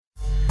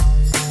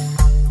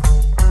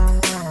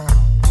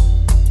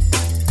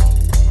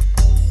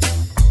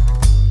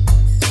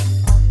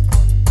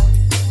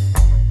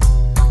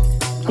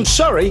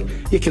Surrey,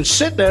 you can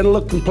sit there and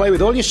look and play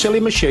with all your silly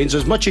machines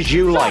as much as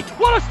you like.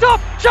 What a stop!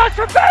 Chance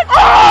for Benson!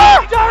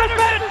 Oh! Darren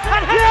Benson!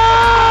 And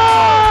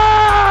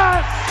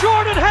yes!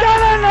 Jordan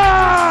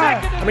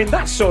Henderson! I mean,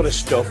 that sort of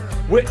stuff,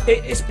 we're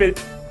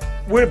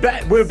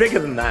bigger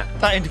than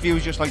that. That interview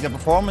was just like the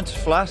performance,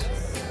 flat.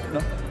 No.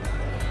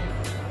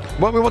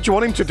 What do you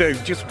want him to do?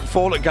 Just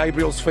fall at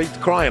Gabriel's feet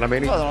crying? I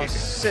mean,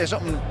 say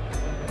something.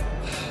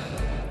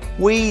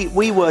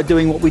 We were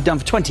doing what we'd done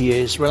for 20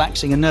 years,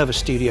 relaxing a nervous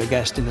studio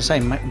guest in the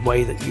same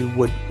way that you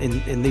would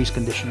in these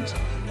conditions,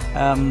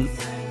 and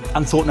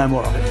thought no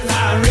more of it.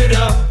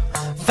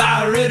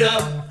 Fire it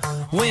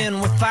up,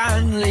 when we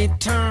finally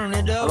turn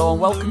it up. Hello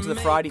and welcome to the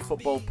Friday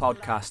Football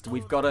Podcast.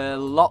 We've got a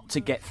lot to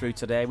get through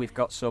today. We've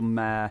got some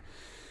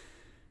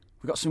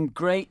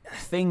great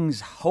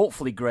things,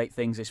 hopefully great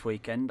things this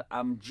weekend.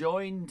 I'm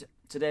joined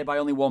today by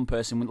only one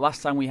person.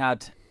 Last time we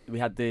had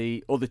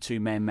the other two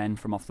main men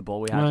from Off the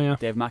Ball. We had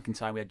Dave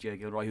McIntyre, we had Jay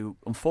Gilroy, who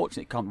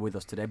unfortunately can't be with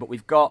us today. But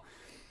we've got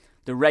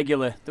the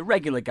regular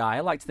guy. I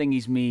like to think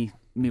he's me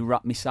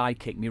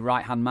sidekick, me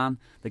right-hand man.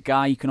 The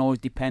guy you can always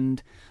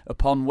depend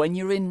upon when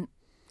you're in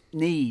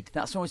need.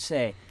 That's what I would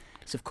say.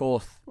 It's, of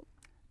course,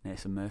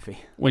 Nathan Murphy.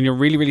 When you're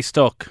really, really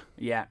stuck,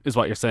 is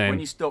what you're saying. When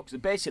you're stuck. So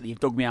basically, you've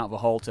dug me out of a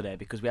hole today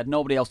because we had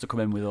nobody else to come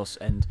in with us.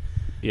 And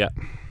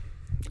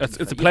it's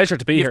a pleasure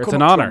to be here. It's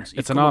an honour.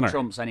 It's an honour.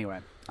 Trumps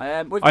anyway.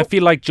 I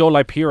feel like Joe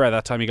Lipira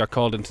that time he got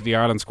called into the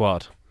Ireland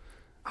squad.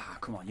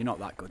 Come on, you're not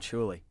that good,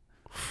 surely.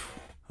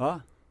 Huh?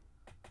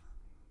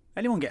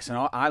 Anyone gets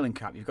an Ireland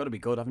cap, you've got to be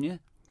good, haven't you?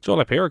 Joe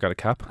Lipira got a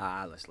cap.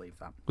 Let's leave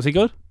that. Was he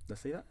good?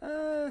 Let's leave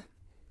that.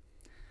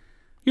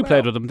 You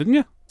played with him, didn't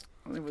you?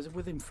 I was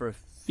with him for a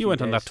few You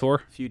went days, on that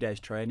tour. A few days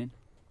training.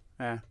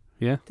 Yeah.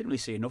 Didn't really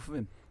see enough of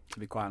him, to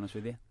be quite honest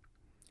with you.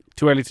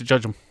 Too early to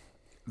judge him.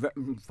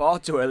 Far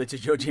too early to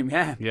judge him,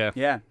 yeah.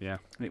 Yeah.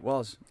 It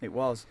was.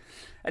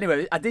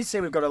 Anyway, I did say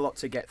we've got a lot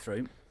to get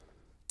through.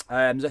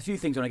 There's a few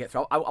things I want to get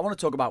through. I want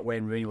to talk about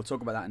Wayne Rooney. We'll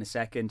talk about that in a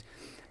second.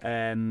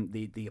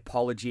 The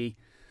apology,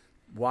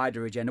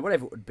 wider agenda,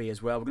 whatever it would be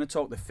as well. We're going to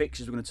talk the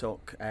fixtures. We're going to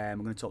talk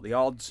the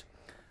odds.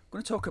 We're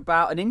going to talk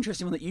about an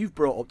interesting one that you've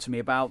brought up to me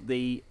about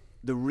the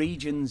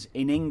regions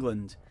in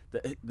England.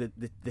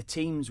 The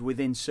teams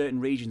within certain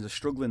regions are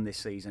struggling this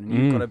season.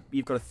 And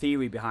you've got a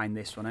theory behind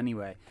this one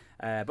anyway.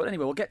 But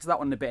anyway, we'll get to that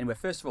one in a bit. Anyway,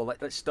 first of all,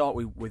 let's start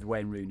with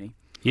Wayne Rooney.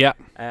 Yeah.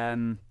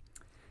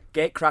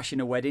 Gate crashing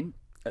a wedding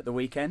at the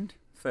weekend.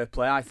 Fair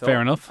play, I thought.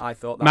 Fair enough. I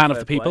thought that Man of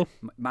the people.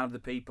 Man of the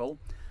people.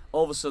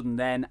 All of a sudden,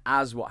 then,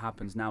 as what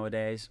happens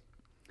nowadays,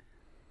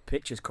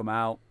 pictures come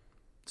out,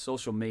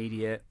 social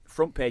media,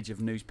 front page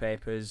of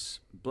newspapers,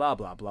 blah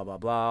blah blah blah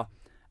blah,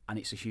 and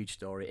it's a huge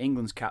story.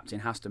 England's captain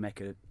has to make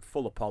a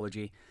full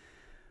apology.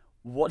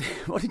 What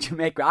did you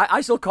make?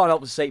 I still can't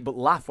help but say it, but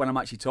laugh when I'm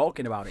actually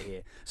talking about it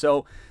here.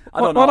 So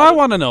I don't know. What I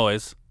want to know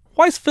is,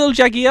 why is Phil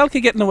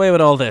Jagielka getting away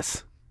with all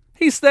this?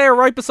 He's there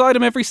right beside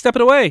him every step of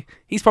the way.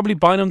 He's probably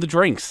buying him the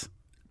drinks.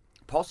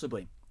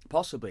 Possibly.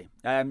 But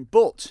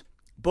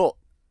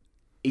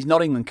he's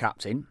not England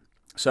captain.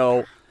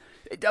 So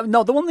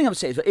no, the one thing I would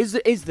say is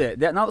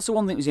now that's the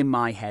one thing that was in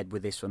my head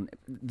with this one.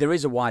 There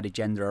is a wide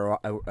agenda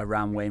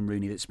around Wayne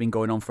Rooney that's been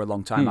going on for a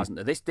long time, hasn't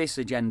there? This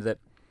agenda that,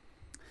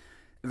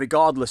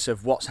 regardless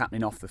of what's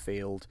happening off the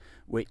field,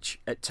 which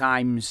at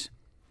times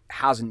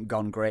hasn't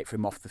gone great for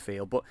him off the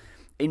field, but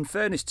in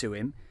fairness to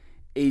him,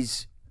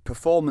 his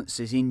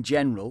performances in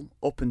general,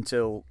 up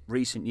until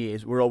recent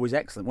years, were always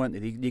excellent, weren't they?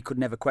 You could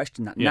never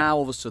question that. Now,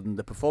 all of a sudden,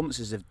 the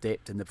performances have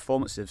dipped and the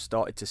performances have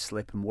started to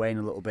slip and wane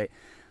a little bit.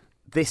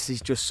 This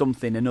is just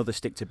another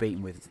stick to beat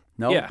him with.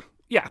 No?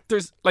 Yeah.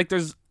 There's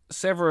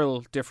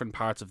several different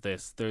parts of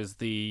this. There's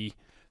this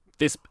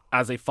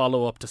as a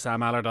follow-up to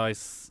Sam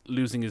Allardyce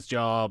losing his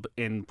job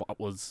in what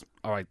was,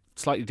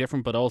 slightly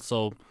different, but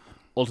also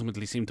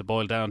ultimately seemed to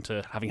boil down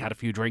to having had a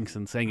few drinks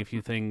and saying a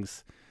few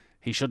things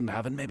he shouldn't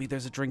have, and maybe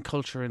there's a drink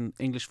culture in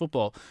English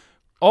football.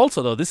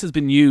 Also, though, this has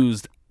been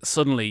used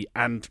suddenly,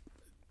 and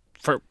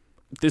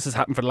this has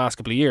happened for the last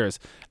couple of years,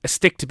 a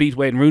stick to beat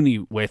Wayne Rooney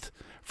with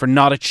for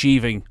not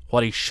achieving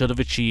what he should have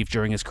achieved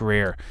during his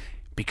career,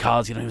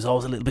 because he was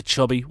always a little bit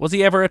chubby. Was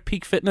he ever at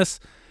peak fitness?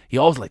 He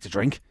always liked to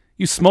drink.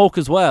 You smoke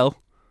as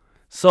well.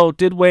 So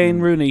did Wayne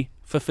Rooney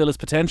fulfill his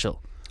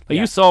potential?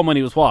 You saw him when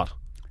he was what?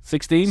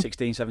 16?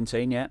 16,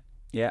 17, yeah.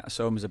 Yeah, I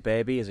saw him as a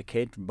baby, as a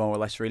kid, more or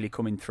less really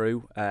coming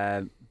through.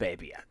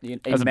 Baby.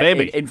 As a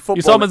baby? In football,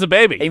 you saw him as a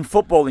baby? In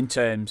footballing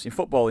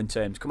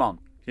terms, come on.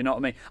 You know what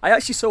I mean? I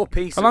actually saw a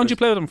piece. How long did you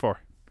play with him for?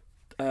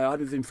 I was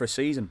with him for a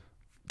season.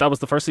 That was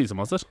the first season,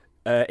 was it?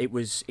 It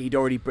was. He'd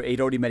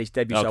already made his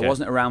debut, so I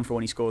wasn't around for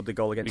when he scored the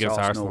goal against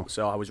Arsenal.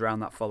 So I was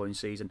around that following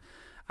season,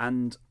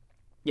 and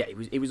yeah,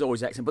 it was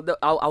always excellent. But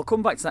I'll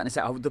come back to that in a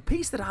second. The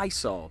piece that I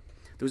saw,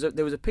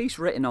 there was a piece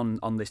written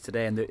on this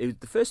today, and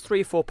the first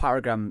 3 or 4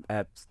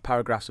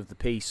 paragraphs of the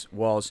piece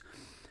was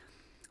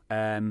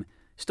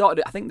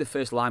started. I think the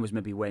first line was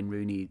maybe Wayne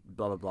Rooney,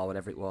 blah blah blah,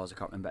 whatever it was. I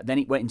can't remember. Then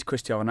it went into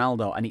Cristiano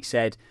Ronaldo, and it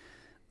said,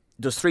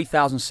 does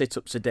 3,000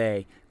 sit-ups a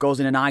day, goes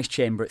in an ice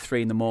chamber at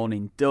 3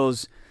 a.m,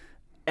 does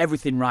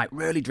everything right,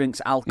 rarely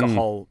drinks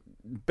alcohol,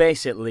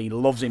 basically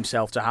loves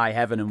himself to high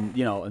heaven and,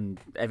 and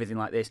everything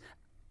like this,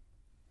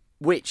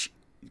 which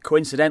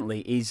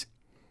coincidentally is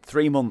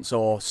 3 months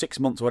or 6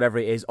 months or whatever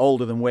it is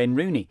older than Wayne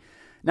Rooney.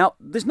 Now,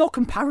 there's no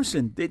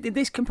comparison.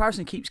 This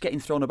comparison keeps getting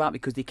thrown about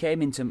because they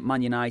came into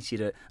Man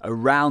United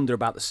around or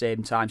about the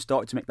same time,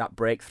 started to make that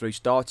breakthrough,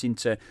 starting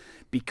to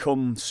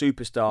become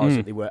superstars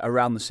that they were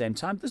around the same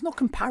time. There's no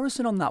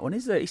comparison on that one,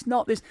 is there? It's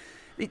not this.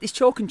 It's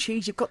chalk and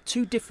cheese. You've got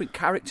two different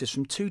characters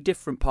from two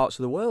different parts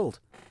of the world.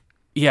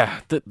 Yeah,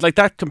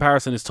 that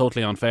comparison is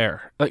totally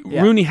unfair.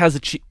 Rooney has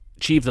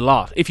achieved a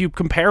lot. If you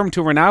compare him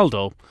to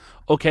Ronaldo,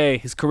 okay,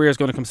 his career is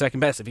going to come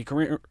second best. If you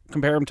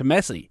compare him to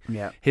Messi,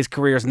 his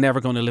career is never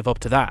going to live up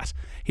to that.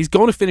 He's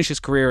going to finish his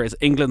career as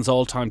England's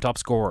all-time top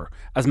scorer,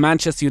 as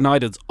Manchester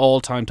United's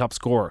all-time top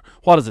scorer.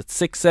 What is it?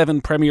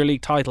 6-7 Premier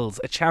League titles,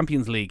 a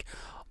Champions League,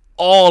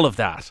 all of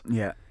that.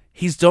 Yeah,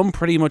 he's done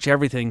pretty much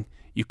everything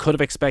you could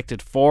have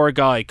expected for a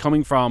guy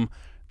coming from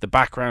the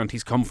background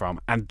he's come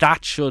from, and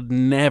that should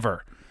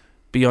never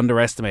be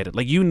underestimated.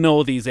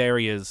 These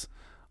areas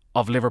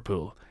of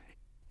Liverpool,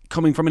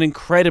 coming from an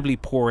incredibly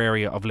poor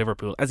area of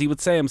Liverpool, as he would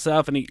say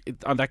himself, and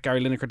on that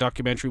Gary Lineker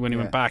documentary when he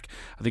went back,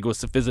 I think it was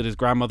to visit his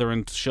grandmother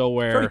and show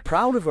where. Very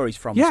proud of where he's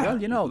from as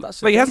well.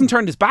 That's he hasn't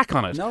turned his back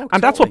on it, no,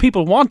 and that's what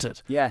people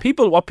wanted. Yeah,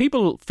 what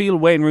people feel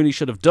Wayne Rooney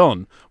should have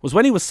done was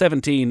when he was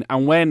 17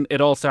 and when it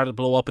all started to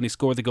blow up and he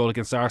scored the goal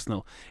against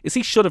Arsenal, is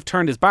he should have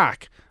turned his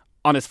back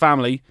on his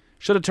family.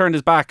 Should have turned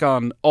his back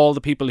on all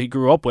the people he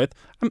grew up with,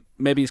 and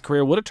maybe his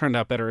career would have turned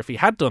out better if he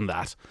had done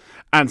that,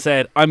 and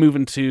said, I'm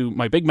moving to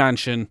my big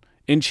mansion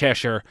in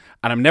Cheshire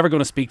and I'm never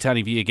going to speak to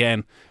any of you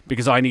again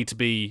because I need to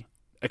be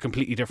a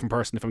completely different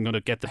person if I'm going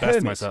to get the best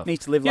of myself.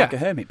 Needs to live like a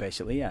hermit,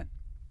 basically, yeah.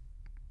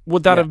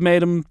 Would that have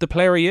made him the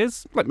player he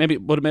is? Maybe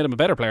it would have made him a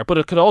better player, but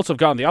it could also have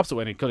gone the opposite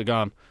way, and he could have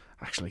gone,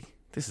 actually,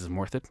 this isn't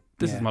worth it.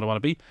 This isn't what I want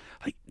to be.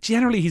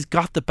 Generally, he's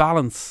got the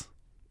balance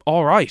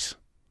all right.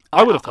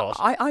 I would have thought.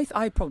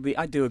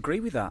 I do agree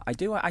with that. I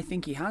do. I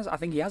think he has. I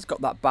think he has got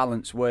that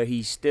balance where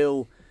he's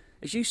still,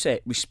 as you say,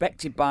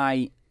 respected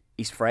by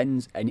his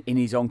friends and in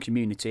his own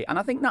community. And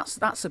I think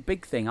that's a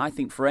big thing. I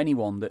think for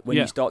anyone that when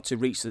you start to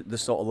reach the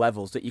sort of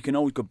levels that you can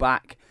always go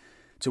back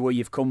to where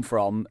you've come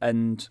from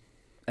and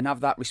have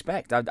that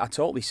respect. I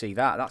totally see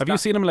that. Have you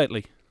seen him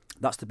lately?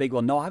 That's the big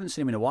one. No, I haven't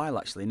seen him in a while.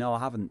 Actually, no, I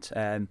haven't.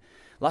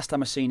 Last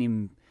time I seen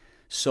him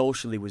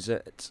socially was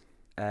at.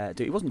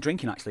 He wasn't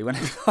drinking actually when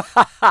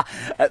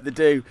at the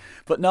Do,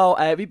 but no,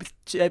 it'd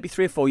be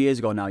 3 or 4 years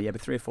ago now. Yeah, it'd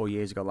be 3 or 4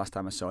 years ago last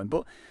time I saw him.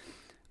 But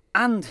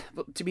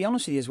to be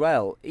honest with you as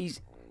well, he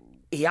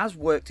has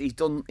worked. He's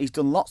done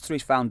lots through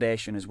his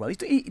foundation as well.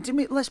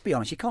 Let's be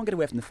honest, you can't get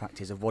away from the fact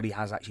of what he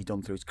has actually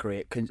done through his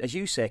career. As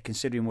you say,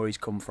 considering where he's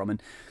come from,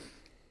 and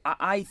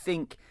I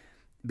think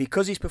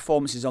because his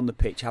performances on the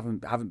pitch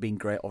haven't been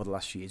great over the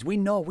last few years. We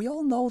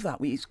all know that.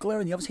 It's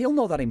glaring in the obvious. He'll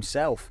know that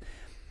himself.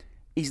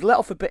 He's let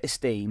off a bit of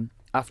steam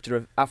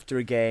after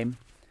a game,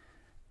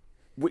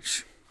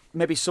 which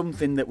may be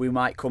something that we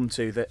might come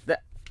to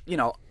that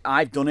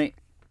I've done it.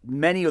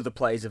 Many other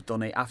players have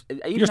done it.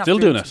 You're still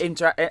doing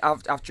it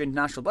after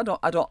international. But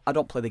I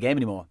don't play the game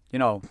anymore.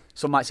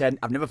 Some might say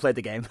I've never played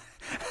the game,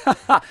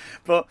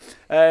 but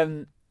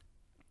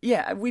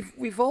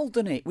we've all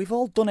done it. We've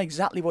all done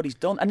exactly what he's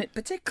done, and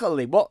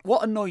particularly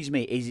what annoys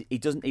me is he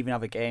doesn't even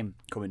have a game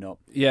coming up.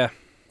 Yeah,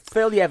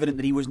 fairly evident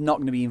that he was not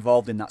going to be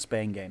involved in that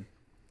Spain game.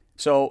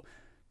 So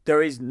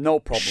there is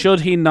no problem. Should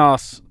he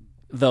not,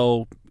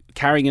 though,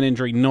 carrying an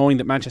injury, knowing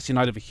that Manchester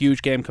United have a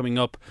huge game coming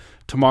up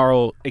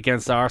tomorrow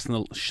against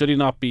Arsenal, should he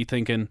not be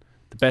thinking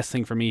the best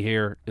thing for me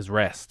here is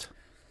rest?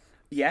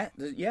 Yeah,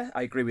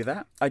 I agree with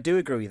that. I do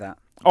agree with that.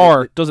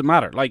 Or does it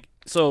matter?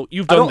 So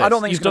you've done this. I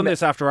don't think you've done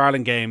this after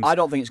Ireland games. I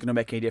don't think it's going to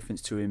make any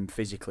difference to him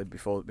physically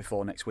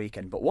before next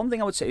weekend. But one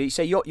thing I would say,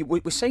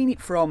 we're saying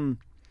it from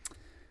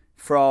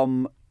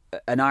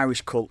an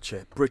Irish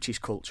culture, British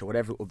culture,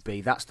 whatever it would be.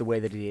 That's the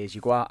way that it is.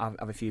 You go out,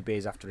 have a few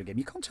beers after a game.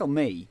 You can't tell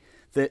me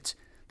that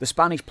the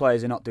Spanish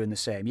players are not doing the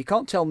same. You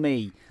can't tell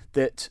me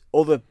that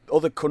other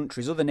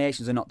countries, other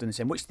nations are not doing the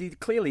same, which they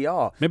clearly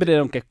are. Maybe they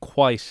don't get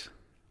quite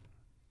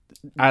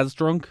as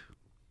drunk.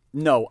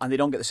 No, and they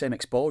don't get the same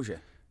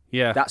exposure.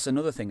 Yeah. That's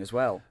another thing as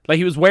well.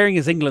 He was wearing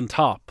his England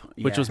top,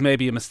 which was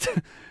maybe a mistake.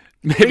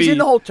 He's in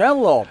the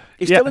hotel, though.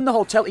 He's still in the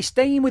hotel. He's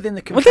staying within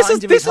the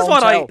confines of his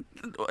hotel.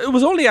 It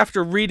was only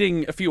after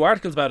reading a few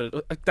articles about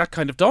it that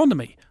kind of dawned on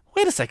me.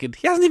 Wait a second,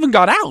 he hasn't even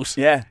got out.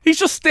 Yeah. He's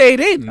just stayed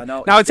in. I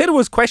know. Now, I'd say there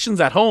was questions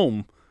at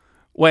home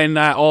when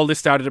all this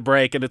started to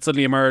break and it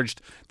suddenly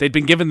emerged. They'd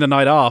been given the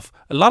night off.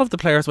 A lot of the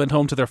players went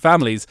home to their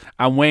families,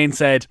 and Wayne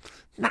said,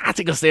 I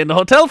think I'll stay in the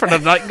hotel for the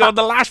night and go on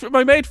the lash with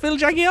my mate Phil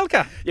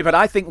Jagielka. Yeah, but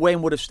I think Wayne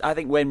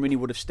Rooney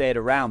would have stayed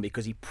around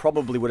because he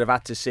probably would have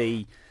had to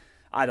see,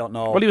 I don't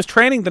know. Well, he was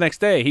training the next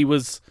day. He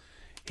was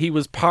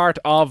part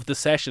of the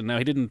session. Now,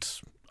 he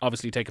didn't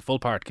obviously take a full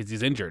part because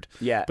he's injured.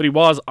 Yeah. But he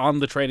was on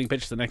the training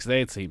pitch the next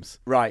day, it seems.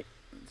 Right.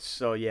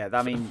 So, yeah,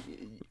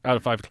 out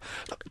of 5 o'clock.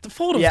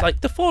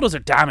 Look, the photos are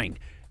damning.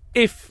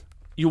 If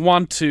you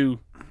want to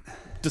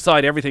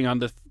decide everything on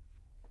the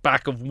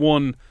back of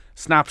one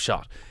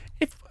snapshot.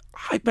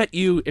 I bet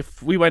you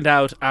if we went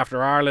out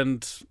after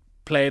Ireland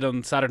played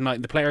on Saturday night,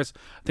 and the players,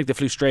 I think they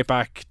flew straight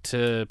back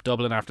to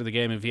Dublin after the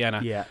game in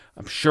Vienna. Yeah.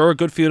 I'm sure a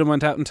good few of them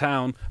went out in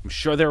town. I'm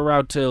sure they were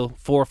out till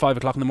 4 or 5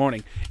 o'clock in the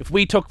morning. If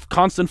we took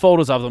constant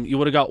photos of them, you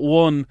would have got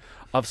one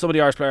of some of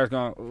the Irish players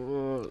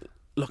going,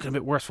 looking a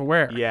bit worse for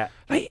wear. Yeah.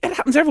 Like, it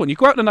happens to everyone. You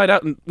go out on a night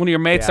out and one of your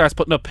mates starts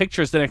putting up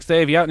pictures the next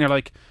day of you out and you're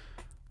like,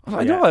 well,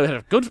 I know I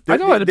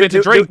had a bit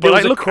to drink, but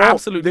I look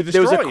absolutely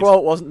destroyed. There was a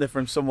quote, wasn't there,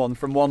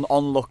 from one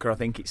onlooker, I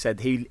think it said,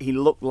 he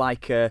looked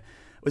like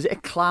was it a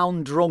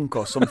clown drunk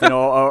or something,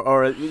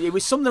 or it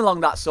was something along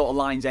that sort of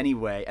lines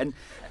anyway. And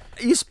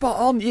you're spot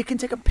on. You can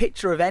take a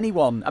picture of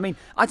anyone. I mean,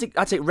 I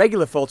take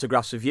regular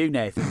photographs of you,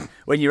 Nathan,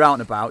 when you're out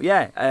and about.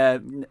 Yeah,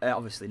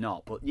 obviously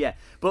not, but yeah.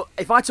 But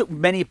if I took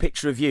many a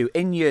picture of you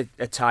in your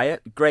attire,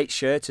 great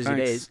shirt as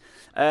Thanks. it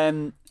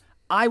is,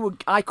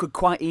 I could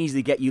quite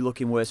easily get you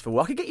looking worse for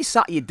work. I could get you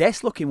sat at your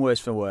desk looking worse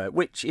for work,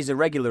 which is a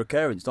regular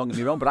occurrence. Don't get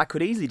me wrong, but I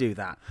could easily do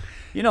that.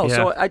 You know,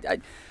 so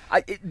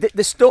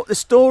the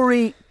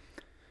story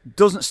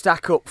doesn't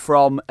stack up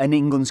from an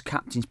England's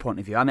captain's point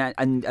of view. I mean,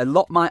 and a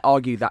lot might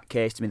argue that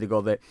case to me. They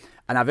go that,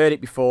 and I've heard it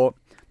before,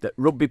 that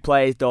rugby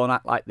players don't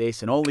act like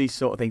this and all these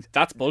sort of things.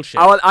 That's bullshit.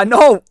 I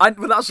know.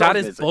 But that's that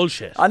is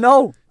bullshit. I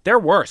know. They're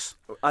worse.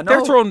 I know.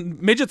 They're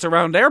throwing midgets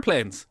around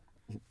airplanes.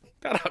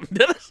 That happened,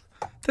 did it?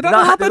 Did that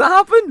happen? Did that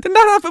happen? Didn't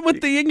that happen with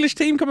the English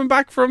team coming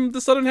back from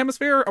the Southern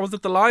Hemisphere? Or was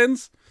it the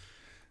Lions?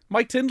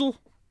 Mike Tyndall?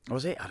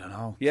 Was it? I don't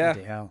know. Yeah.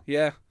 Bloody hell.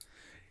 Yeah.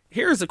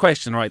 Here's the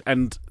question, right?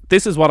 And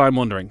this is what I'm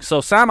wondering. So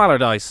Sam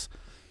Allardyce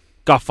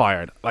got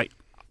fired. Like,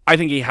 I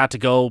think he had to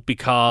go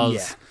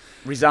because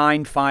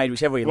resigned, fired,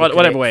 whichever way you look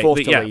whatever at it, way,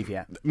 forced to leave.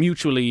 Yeah.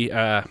 Mutually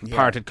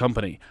parted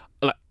company.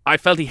 Like, I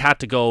felt he had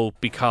to go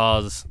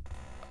because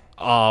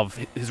of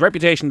his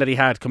reputation that he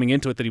had coming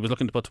into it, that he was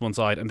looking to put to one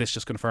side, and this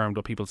just confirmed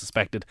what people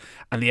suspected.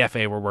 And the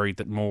FA were worried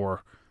that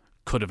more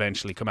could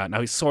eventually come out.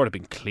 Now, he's sort of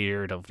been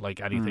cleared of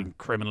like anything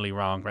criminally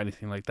wrong or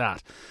anything like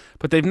that.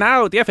 But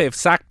the FA have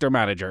sacked their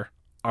manager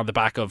on the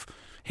back of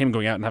him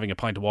going out and having a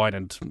pint of wine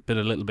and been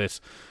a little bit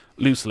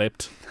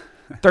loose-lipped.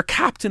 Their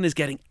captain is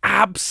getting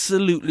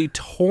absolutely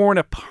torn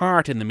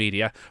apart in the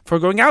media for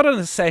going out on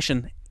a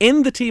session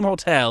in the team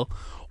hotel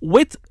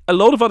with a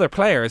load of other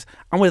players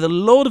and with a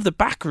load of the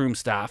backroom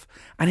staff,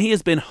 and he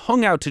has been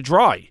hung out to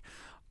dry.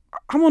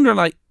 I'm wondering,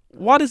 like,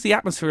 what is the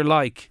atmosphere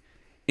like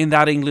in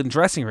that England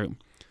dressing room?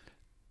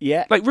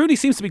 Yeah. Like, Rooney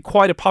seems to be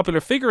quite a popular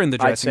figure in the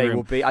dressing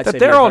room. I'd that say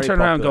they're all very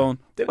turning around popular.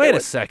 going, wait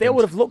a second. They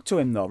would have looked to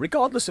him, though,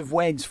 regardless of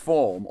Wayne's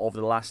form over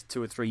the last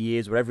 2 or 3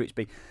 years, whatever it's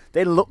been.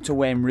 They look to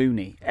Wayne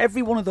Rooney.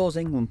 Every one of those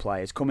England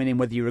players coming in,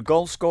 whether you're a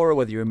goal scorer,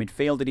 whether you're a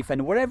midfielder,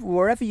 defender,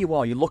 wherever you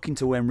are, you're looking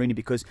to Wayne Rooney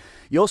because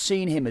you're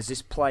seeing him as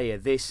this player,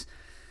 this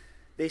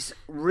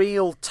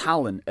real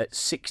talent at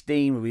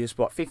 16, we was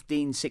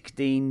 15,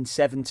 16,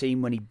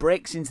 17, when he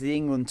breaks into the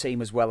England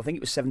team as well. I think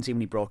it was 17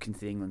 when he broke into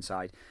the England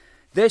side.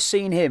 They're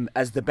seeing him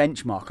as the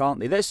benchmark,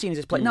 aren't they? They're seeing him as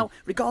this player. Now,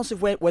 regardless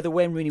of whether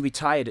Wayne Rooney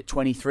retired at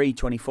 23,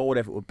 24,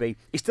 whatever it would be,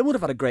 he still would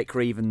have had a great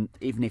career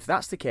even if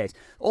that's the case.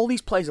 All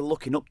these players are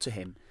looking up to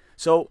him.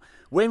 So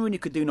Wayne Rooney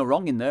could do no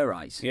wrong in their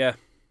eyes. Yeah.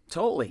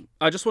 Totally.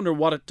 I just wonder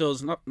what it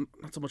does, not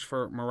so much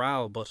for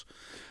morale, but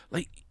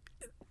like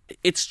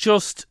it's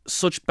just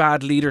such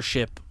bad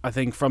leadership, I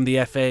think, from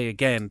the FA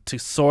again, to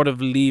sort of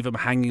leave him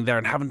hanging there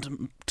and having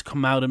to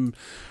come out and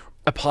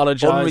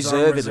apologise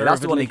unreservedly.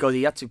 That's the one he goes.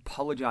 He had to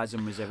apologise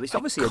unreservedly. It's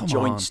obviously a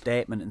joint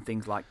statement and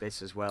things like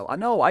this as well. I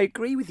know. I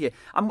agree with you.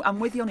 I'm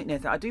with you on it,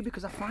 Nathan. I do,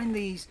 because I find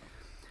these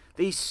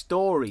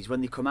stories,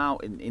 when they come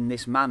out in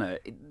this manner,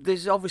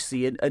 there's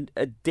obviously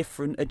a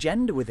different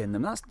agenda within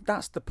them.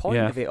 That's the point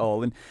of it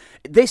all. And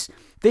this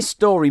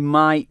story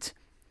might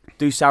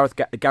do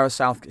Gareth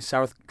Southgate.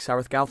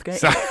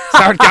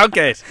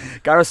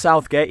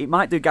 It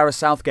might do Gareth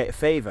Southgate a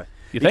favour.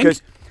 You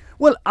think?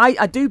 Well,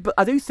 I do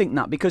think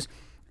that, because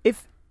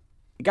if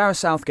Gareth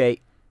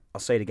Southgate,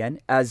 I'll say it again,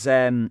 has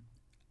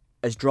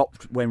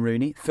dropped Wayne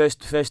Rooney,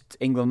 first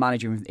England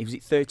manager, was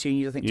it 13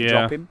 years, I think, to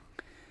drop him?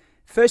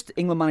 First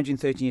England manager in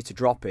 13 years to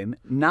drop him.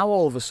 Now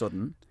all of a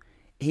sudden,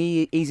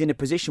 he's in a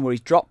position where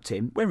he's dropped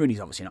him. Wayne Rooney's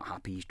obviously not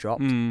happy he's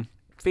dropped.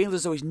 Feels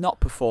as though he's not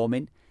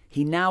performing.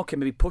 He now can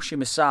maybe push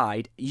him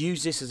aside,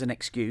 use this as an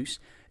excuse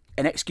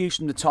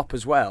from the top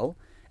as well.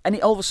 And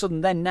all of a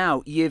sudden then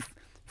now you've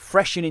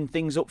freshening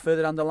things up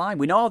further down the line.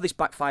 We know how this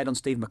backfired on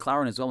Steve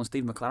McLaren as well, and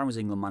Steve McLaren was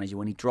England manager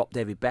when he dropped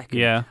David Beckham.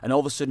 Yeah. And all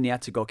of a sudden he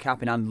had to go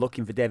cap in hand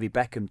looking for David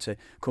Beckham to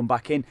come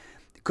back in.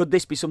 Could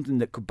this be something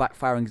that could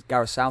backfire on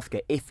Gareth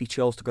Southgate if he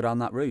chose to go down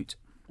that route?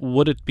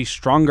 Would it be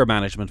stronger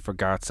management for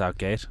Gareth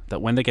Southgate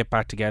that when they get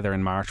back together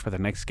in March for their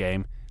next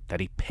game, that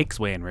he picks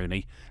Wayne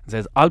Rooney and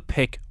says, I'll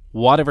pick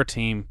whatever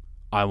team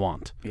I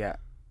want? Yeah.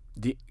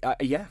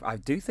 I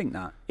do think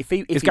that.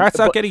 Is Gareth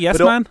Southgate a yes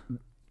man?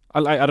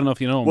 I don't know if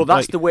you know him. Well,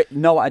 that's the way.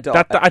 No, I don't.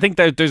 I think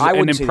there's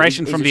an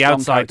impression from the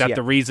outside that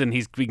the the reason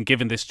he's been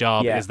given this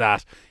job is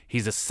that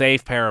he's a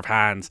safe pair of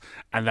hands,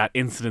 and that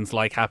incidents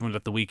like happened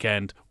at the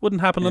weekend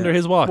wouldn't happen under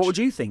his watch. What would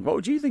you think? What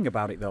would you think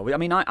about it, though? I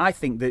mean, I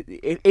think that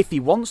if he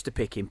wants to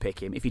pick him.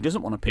 If he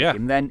doesn't want to pick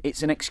him, then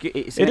it's an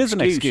excuse. It is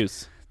an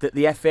excuse that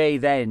the FA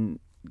then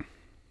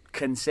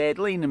can say,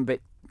 lean him a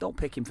bit, don't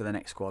pick him for the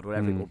next squad,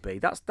 whatever it will be.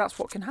 That's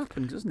what can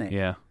happen, doesn't it?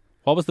 Yeah.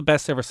 What was the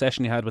best ever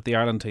session you had with the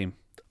Ireland team?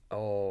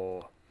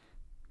 Oh.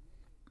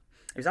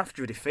 It was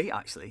after a defeat,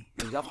 actually.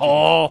 It was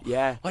after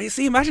yeah. Oh, you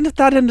see, imagine if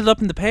that ended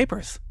up in the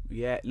papers.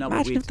 Yeah, no,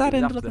 Imagine but if that it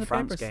was ended after up in the the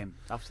France papers. game.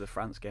 After the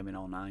France game in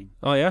 2009.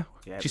 Oh, yeah?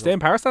 Yeah, Did you stay in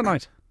Paris that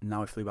night?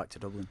 No, I flew back to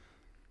Dublin.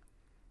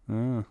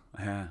 Oh,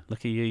 Yeah.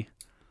 lucky ye.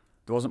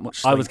 There wasn't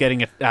much I was sleep.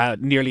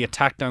 getting nearly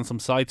attacked down some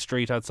side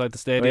street outside the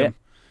stadium.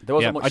 There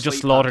wasn't Yeah, much I just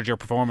sleep slaughtered your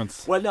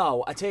performance. Well,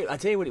 no, I tell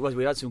you what it was.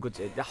 We had some good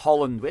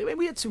Holland.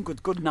 We had some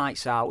good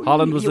nights out.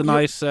 Holland was the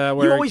night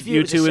where always view you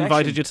it as a two session.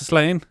 invited you to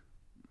Slane.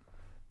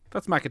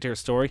 That's McAteer's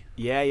story.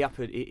 Yeah,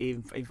 he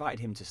invited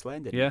him to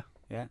Slane, didn't Yeah.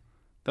 he? Yeah.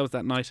 That was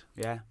that night.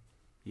 Yeah.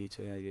 You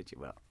too. Yeah, you did.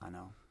 Well, I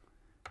know.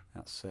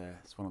 That's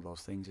it's one of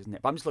those things, isn't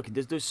it? But I'm just looking.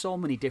 There's so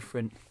many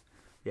different.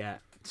 Yeah,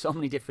 so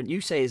many different.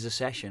 You say it's a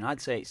session.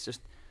 I'd say it's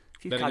just a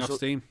few Letting off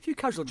steam. few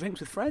casual drinks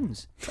with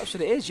friends. That's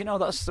what it is. You know,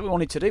 that's what we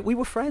wanted to do. We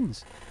were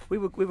friends. We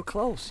were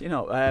close. You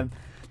know.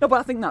 No, but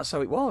I think that's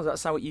how it was.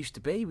 That's how it used to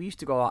be. We used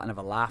to go out and have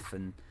a laugh,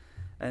 and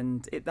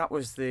that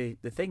was the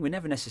thing. We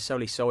never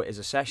necessarily saw it as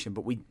a session,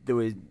 but there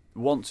was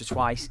once or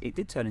twice it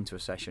did turn into a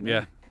session.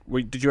 Yeah.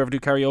 Did you ever do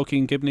karaoke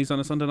in Gibney's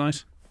on a Sunday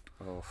night?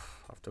 Oh,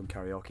 I've done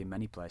karaoke in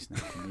many places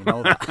now. You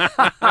know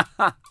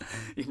that.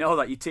 You know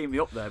that. You team me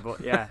up there,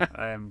 but yeah.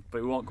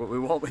 But we won't go.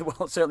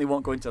 We certainly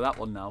won't go into that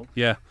one now.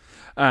 Yeah.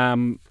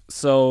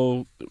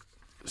 So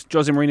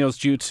Jose Mourinho's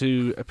due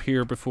to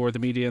appear before the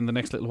media in the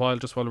next little while,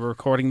 just while we're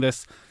recording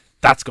this.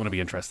 That's going to be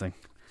interesting.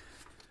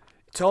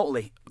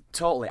 Totally.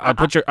 I'm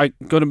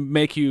going to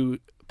make you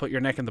put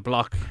your neck in the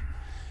block.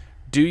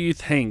 Do you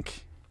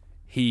think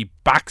he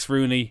backs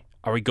Rooney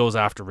or he goes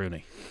after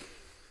Rooney?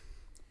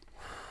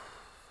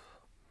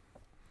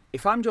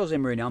 If I'm Jose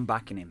Mourinho, I'm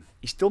backing him.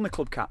 He's still my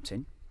club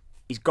captain.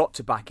 He's got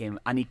to back him,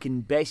 and he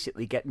can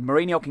basically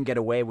Mourinho can get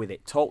away with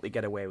it, totally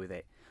get away with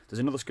it. There's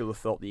another school of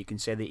thought that you can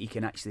say that he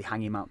can actually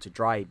hang him out to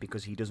dry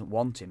because he doesn't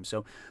want him.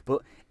 So,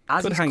 but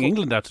as Could hang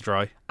England out to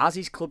dry. As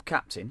his club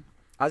captain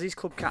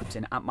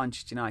at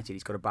Manchester United,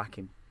 he's got to back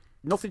him.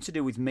 Nothing to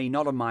do with me,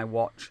 not on my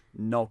watch,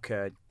 no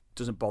care,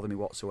 doesn't bother me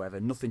whatsoever,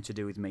 nothing to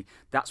do with me.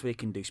 That's what he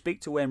can do.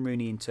 Speak to Wayne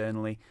Rooney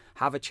internally,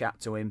 have a chat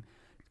to him.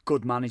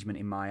 Good management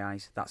in my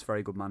eyes. That's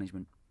very good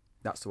management.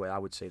 That's the way I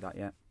would see that,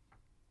 yeah.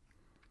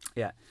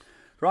 Yeah.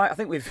 Right, I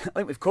think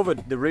we've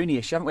covered the Rooney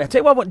issue, haven't we? I'll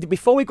tell you what,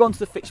 before we go on to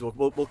the fixtures,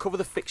 we'll cover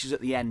the fixtures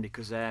at the end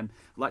because I'd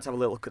like to have a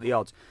little look at the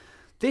odds.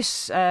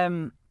 This,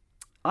 I've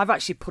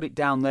actually put it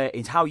down there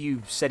in how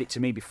you said it to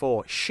me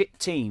before. Shit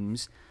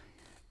teams,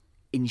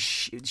 the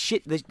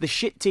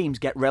shit teams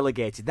get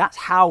relegated. That's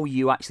how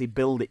you actually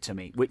build it to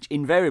me, which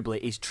invariably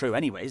is true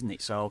anyway, isn't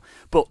it? So,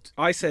 but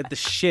I said the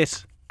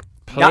shit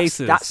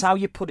places. That's how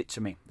you put it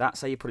to me.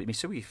 That's how you put it to me.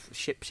 So we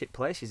shit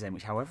places then,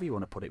 which however you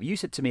want to put it. You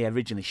said to me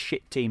originally,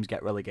 shit teams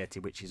get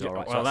relegated, which is all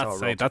right. Well,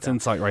 So that's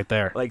insight right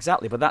there. Well,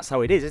 exactly, but that's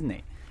how it is, isn't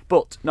it?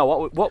 But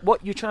no,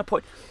 what you're trying to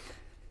put.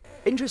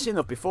 Interesting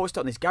enough, before we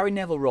start this, Gary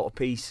Neville wrote a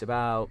piece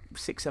about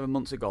 6-7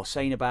 months ago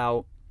saying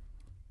about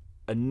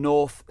a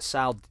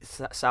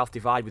north-south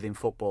divide within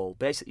football.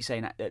 Basically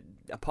saying that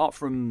apart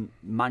from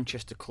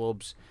Manchester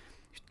clubs,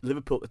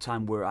 Liverpool at the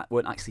time weren't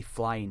actually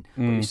flying.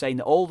 But he's saying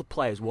that all the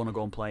players want to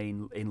go and play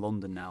in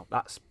London now.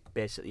 That's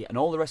basically it. And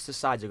all the rest of the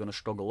sides are going to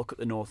struggle. Look at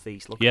the North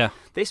East.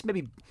 This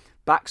maybe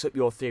backs up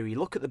your theory.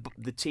 Look at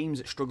the teams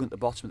that struggle at the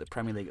bottom of the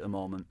Premier League at the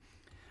moment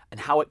and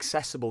how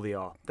accessible they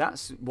are.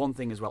 That's one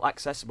thing as well.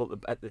 Accessible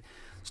at the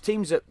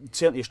teams that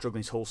certainly are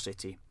struggling is Hull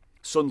City,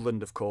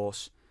 Sunderland, of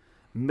course,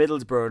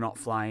 Middlesbrough are not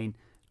flying,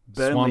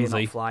 Burnley are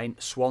not flying,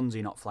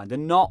 Swansea not flying. They're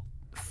not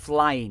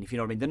flying, if you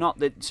know what I mean. They're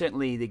not.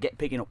 Certainly they get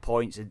picking up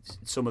points.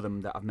 Some of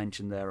them that I've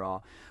mentioned there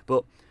are,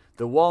 but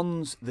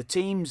the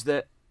teams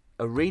that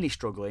are really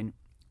struggling,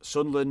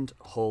 Sunderland,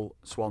 Hull,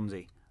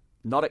 Swansea,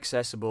 not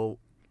accessible.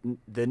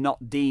 They're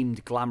not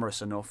deemed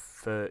glamorous enough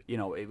for, you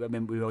know. I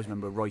mean, we always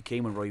remember Roy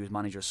Keane when Roy was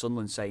manager of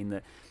Sunderland saying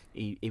that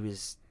he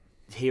was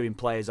hearing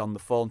players on the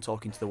phone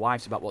talking to the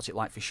wives about what's it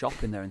like for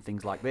shopping there and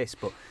things like this.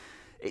 But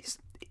this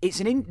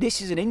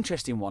is an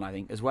interesting one, I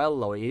think, as well,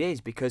 Lloyd. It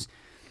is because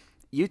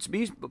you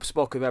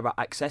spoke about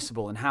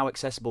accessible and how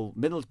accessible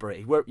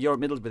Middlesbrough. You're at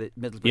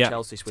Middlesbrough,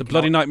 Chelsea. It's a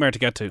bloody nightmare to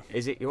get to.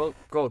 Is it? Well,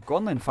 go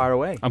on then, fire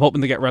away. I'm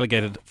hoping to get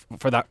relegated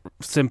for that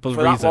simple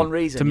reason. That one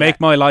reason, to make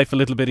my life a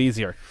little bit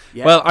easier.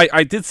 Yeah. Well,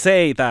 I did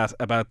say that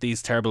about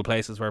these terrible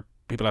places where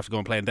people have to go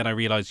and play, and then I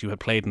realised you had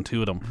played in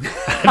two of them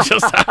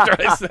just after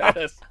I said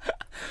it.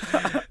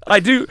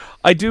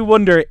 I do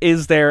wonder,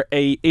 is there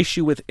a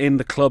issue within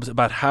the clubs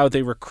about how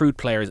they recruit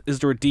players? Is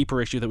there a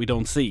deeper issue that we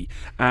don't see?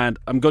 And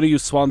I'm going to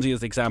use Swansea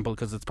as the example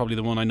because it's probably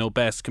the one I know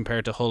best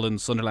compared to Hull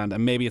and Sunderland,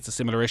 and maybe it's a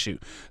similar issue.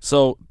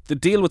 So the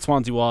deal with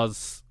Swansea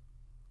was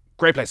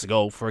great place to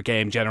go for a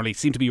game generally.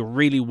 Seemed to be a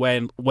really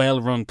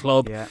well-run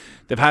club. Yeah.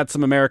 They've had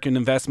some American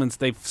investments.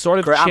 They've sort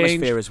of great changed.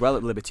 atmosphere as well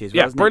at Liberty as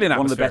well. Yeah, isn't brilliant it? atmosphere.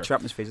 One of the better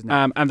atmospheres, isn't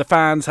it? And the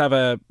fans have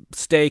a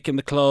stake in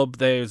the club.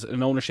 There's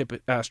an ownership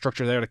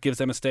structure there that gives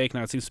them a stake.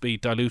 Now it seems to be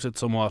diluted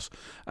somewhat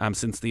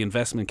since the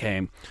investment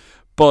came.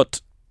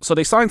 But So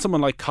they signed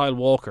someone like Kyle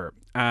Walker,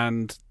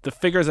 and the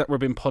figures that were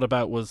being put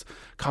about was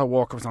Kyle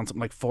Walker was on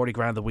something like 40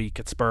 grand a week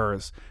at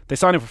Spurs. They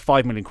signed him for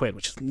 5 million quid,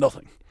 which is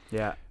nothing.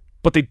 Yeah.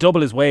 But they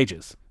double his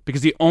wages,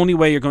 because the only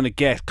way you're going to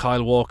get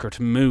Kyle Walker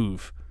to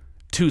move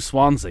to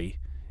Swansea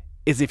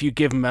is if you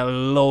give him a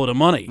load of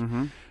money.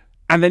 Mm-hmm.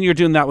 And then you're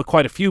doing that with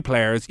quite a few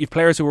players. You've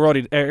players who are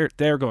already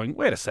there going,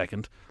 wait a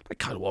second, like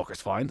Kyle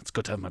Walker's fine, it's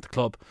good to have him at the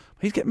club.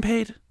 But he's getting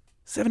paid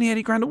 70,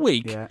 80 grand a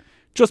week. Yeah.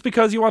 Just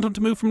because you want him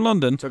to move from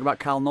London. Talking about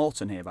Kyle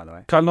Norton here, by the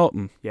way. Kyle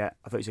Norton. Yeah,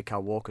 I thought you said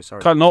Kyle Walker,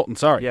 sorry. Kyle Norton,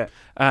 sorry. Yeah.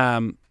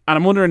 And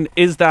I'm wondering,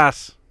 is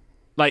that,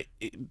 like,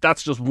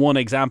 that's just one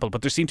example,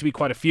 but there seem to be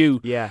quite a few.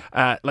 Yeah.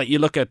 Like, you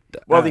look at...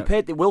 Well, they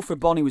paid... Wilfred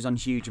Bonney was on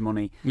huge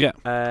money. Yeah.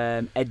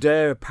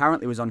 Eder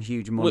apparently was on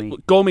huge money.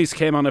 Gomes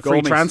came on a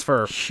free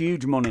transfer.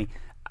 Huge money.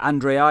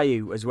 Andre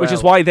Ayew as well. Which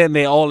is why then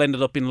they all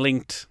ended up being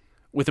linked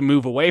with a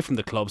move away from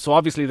the club. So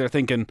obviously they're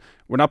thinking,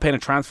 we're not paying a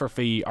transfer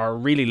fee or a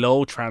really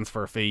low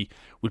transfer fee.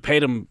 We'll pay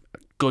them a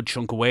good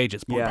chunk of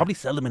wages, but we'll probably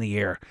sell them in a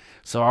year.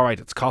 So all right,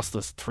 it's cost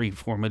us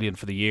 3-4 million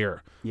for the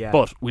year. Yeah.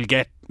 But we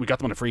got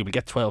them on a free. We'll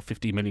get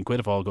 12-15 million quid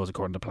if all goes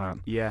according to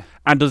plan. Yeah.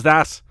 And does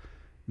that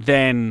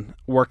then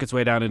work its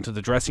way down into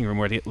the dressing room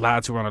where the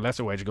lads who are on a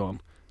lesser wage are going,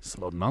 it's a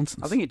load of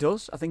nonsense? I think it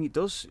does.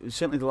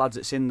 Certainly the lads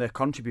that's in there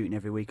contributing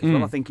every week as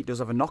well. I think it does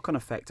have a knock-on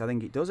effect. I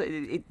think it does.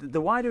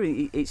 The wider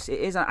it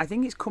is, I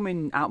think it's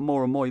coming out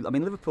more and more. I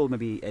mean, Liverpool may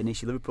be an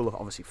issue. Liverpool are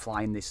obviously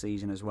flying this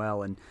season as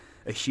well, and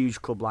a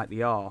huge club like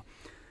they are.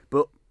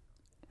 But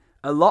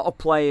a lot of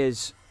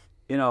players,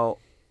 you know,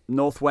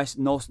 northwest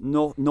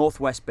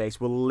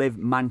base will live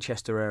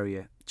Manchester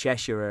area,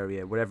 Cheshire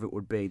area, wherever it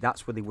would be.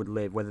 That's where they would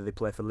live, whether they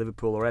play for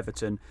Liverpool or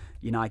Everton,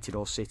 United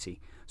or City.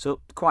 So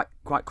quite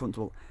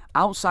comfortable.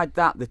 Outside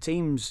that, the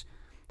teams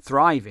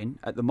thriving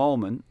at the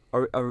moment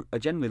are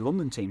generally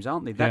London teams,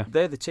 aren't they?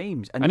 They're the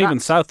teams. And even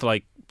south,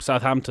 like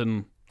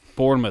Southampton,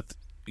 Bournemouth,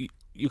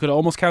 you could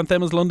almost count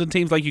them as London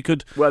teams. Like you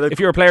could, if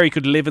you're a player, you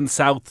could live in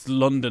South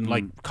London,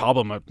 like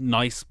Cobham, a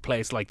nice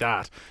place like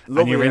that,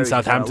 and you're in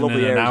Southampton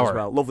in an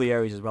hour. Lovely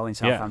areas as well in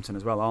Southampton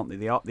as well, aren't they?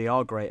 They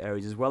are great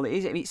areas as well.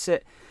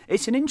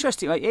 It's an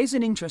interesting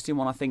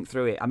one, I think,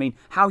 through it. I mean,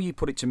 how you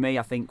put it to me,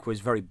 I think, was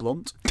very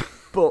blunt,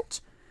 but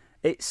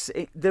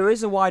there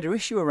is a wider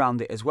issue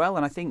around it as well,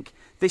 and I think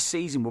this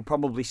season we'll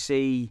probably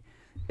see,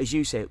 as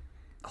you say,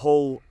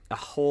 Hull,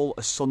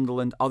 a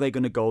Sunderland. Are they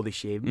going to go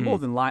this year? More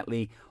than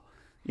likely,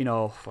 you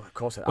know, of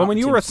course. Well, when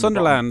you were at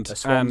Sunderland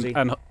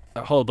and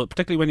Hull, but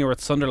particularly when you were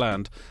at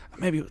Sunderland,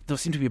 maybe there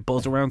seemed to be a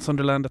buzz around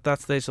Sunderland at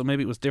that stage, so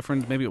maybe it was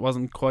different. Maybe it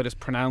wasn't quite as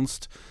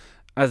pronounced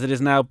as it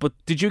is now. But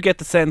did you get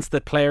the sense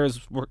that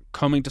players were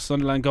coming to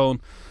Sunderland going,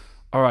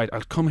 all right,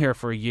 I'll come here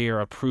for a year,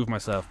 I'll prove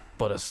myself,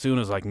 but as soon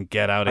as I can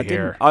get out of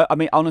here... I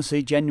mean,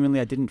 honestly, genuinely,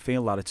 I didn't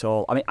feel that at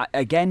all. I mean,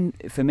 again,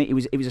 for me, it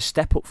was a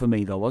step up for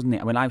me, though, wasn't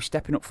it? I mean, I was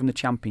stepping up from the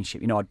Championship.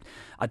 You know,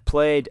 I'd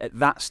played at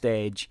that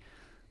stage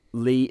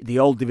the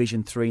old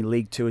Division 3,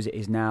 League 2 as it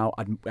is now.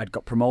 I'd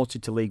got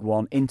promoted to League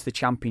 1, into the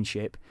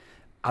Championship.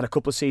 Had a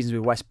couple of seasons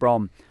with West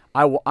Brom.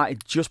 I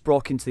just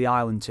broke into the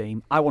Ireland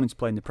team. I wanted to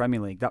play in the Premier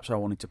League. That's where I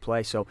wanted to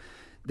play. So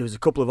there was a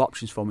couple of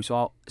options for me.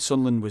 So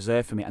Sunderland was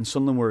there for me, and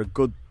Sunderland were a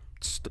good,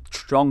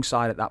 strong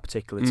side at that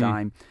particular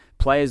time.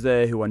 Players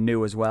there who are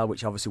new as well,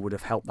 which obviously would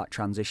have helped that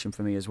transition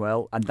for me as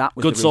well. And that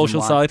was good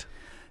social side.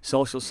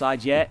 Social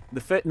side, yeah.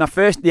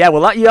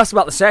 You asked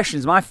about the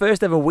sessions. My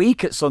first ever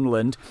week at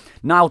Sunderland,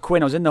 Niall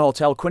Quinn, I was in the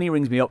hotel. Quinny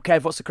rings me up.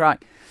 Kev, what's the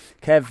crack?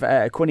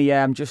 Kev, Quinny,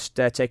 yeah, I'm just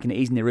taking it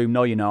easy in the room.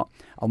 No, you're not.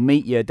 I'll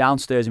meet you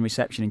downstairs in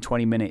reception in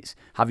 20 minutes.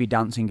 Have your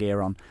dancing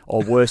gear on,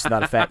 or worse to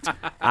that effect.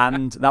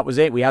 And that was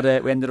it. We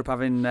ended up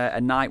having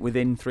a night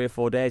within 3 or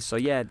 4 days. So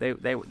yeah, they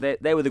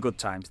were the good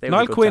times.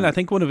 Niall Quinn, I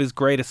think one of his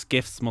greatest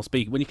gifts must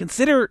be when you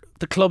consider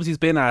the clubs he's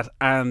been at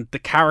and the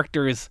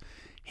characters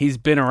he's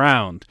been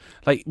around.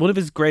 Like, one of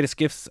his greatest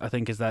gifts, I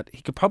think, is that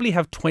he could probably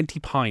have 20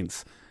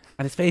 pints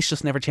and his face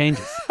just never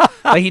changes.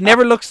 Like, he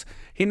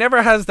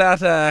never has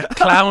that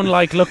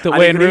clown-like look that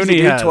Wayne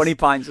Rooney has. 20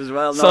 pints as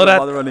well. So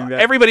that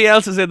everybody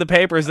else is in the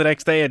papers the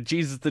next day, and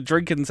Jesus, the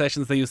drinking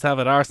sessions they used to have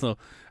at Arsenal,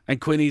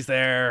 and Quinny's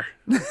there.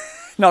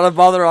 Not a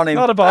bother on him.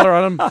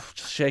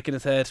 Just shaking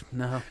his head.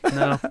 No.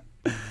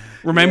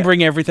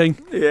 Remembering everything.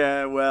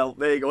 Yeah, well,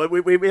 there you go. I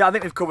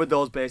think we've covered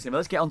those bases.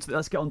 Let's get on to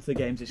the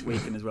games this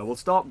weekend as well. We'll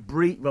start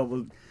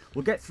we'll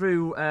get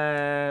through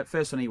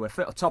first one anyway.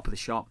 Top of the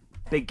shop,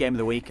 big game of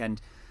the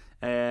weekend.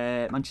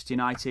 Manchester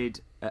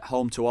United at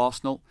home to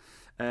Arsenal.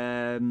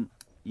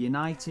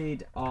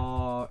 United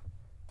are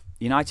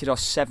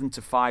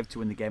 7-5 to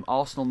win the game.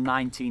 Arsenal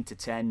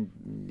 19-10,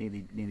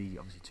 nearly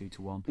obviously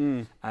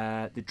 2-1.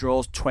 The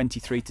draw's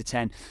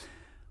 23-10.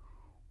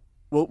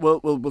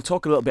 We'll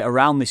talk a little bit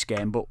around this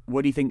game, but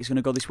where do you think it's going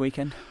to go this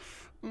weekend?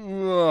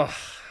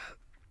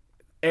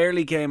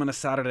 Early game on a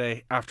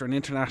Saturday after an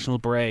international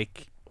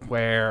break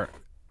where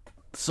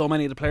so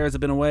many of the players have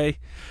been away.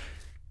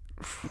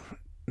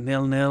 0-0,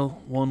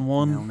 1-1.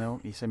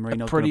 0-0. You say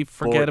Marino's a pretty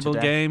forgettable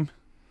game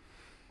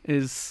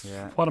is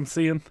what I'm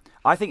seeing.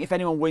 I think if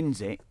anyone wins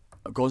it,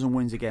 goes and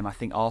wins the game, I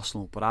think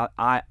Arsenal. But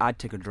I'd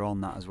take a draw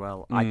on that as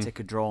well. I'd take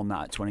a draw on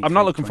that at 20. I'm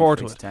not looking forward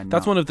to it. 10,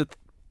 That's no. one of the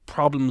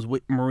problems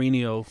with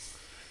Mourinho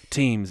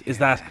teams is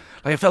that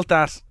I felt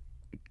that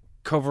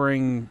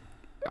covering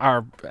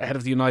our ahead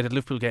of the United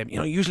Liverpool game.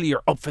 Usually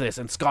you're up for this,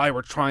 and Sky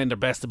were trying their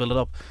best to build it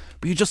up,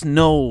 but you just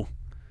know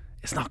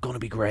it's not going to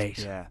be great.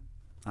 Yeah,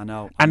 I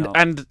know.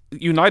 And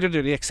United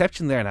are the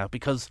exception there now,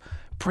 because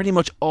pretty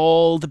much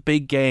all the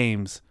big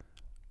games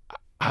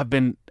have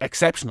been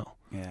exceptional.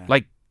 Yeah.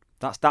 Like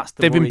that's the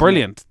they've been worry,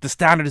 brilliant. The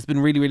standard has been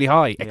really, really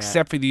high,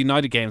 except for the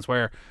United games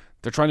where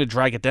they're trying to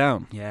drag it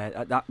down.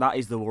 Yeah, that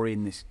is the worry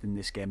in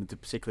this game,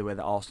 particularly where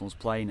the Arsenal's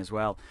playing as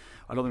well.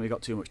 I don't think we've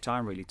got too much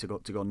time really to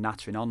go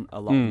nattering on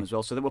a lot of them as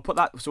well. So then we'll put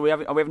that. So are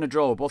we having a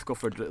draw? We'll both go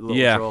for a little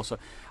draw. So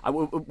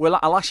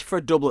I'll ask you for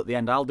a double at the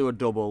end. I'll do a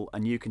double,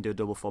 and you can do a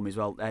double for me as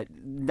well.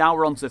 Now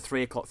we're on to the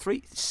 3 o'clock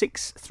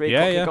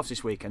kickoffs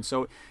this weekend.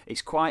 So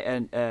it's quite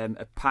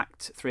a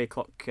packed 3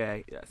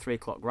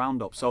 o'clock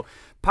roundup. So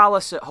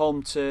Palace at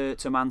home to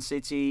Man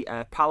City.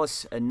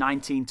 Palace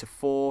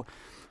 19-4.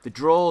 The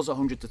draws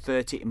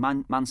 100-30.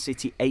 Man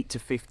City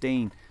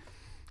 8-15.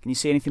 Can you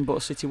see anything but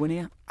a City win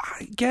here?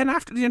 Again,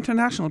 after the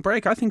international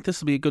break, I think this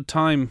will be a good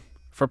time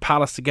for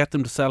Palace to get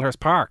them to Selhurst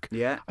Park.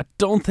 Yeah. I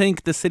don't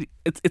think the City...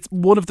 It's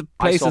one of the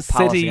places I saw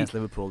Palace City... against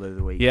Liverpool the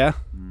other week. Yeah?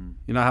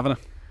 You're not having it?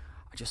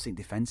 I just think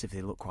defensively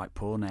they look quite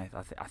poor now.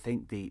 I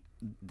think they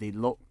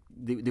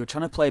were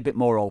trying to play a bit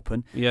more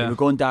open. Yeah. They were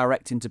going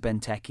direct into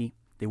Benteke.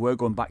 They were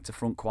going back to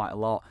front quite a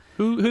lot.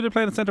 Who did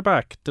play in the centre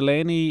back?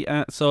 Delaney.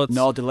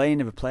 No, Delaney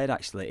never played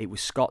actually. It was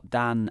Scott,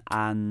 Dan,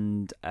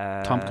 and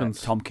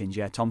Tompkins. Tompkins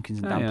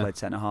and Dan yeah. played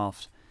centre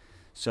halves.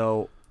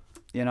 So,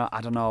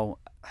 I don't know.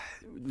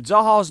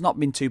 Zaha's not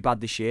been too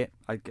bad this year.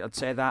 I'd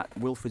say that.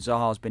 Wilfried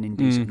Zaha's been in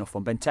decent enough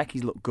form.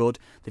 Benteke's looked good.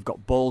 They've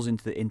got balls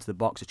into the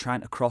box. They're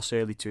trying to cross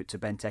early to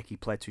Benteke,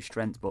 play to his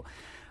strength, but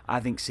I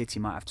think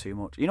City might have too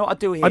much. You know what I'd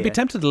do here? I'd be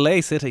tempted to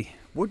lay City.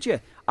 Would you?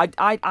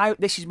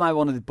 This is my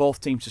one of the both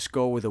teams to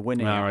score with a win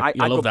here. Right.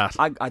 I love that.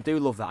 I do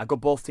love that. I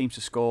got both teams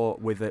to score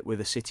with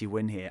a City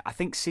win here. I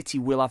think City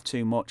will have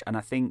too much, and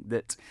I think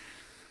that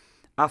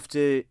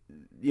after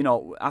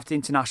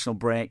international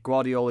break,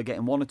 Guardiola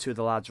getting one or two of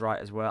the lads right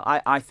as well.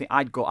 I think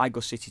I'd go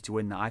City to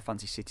win that. I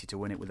fancy City to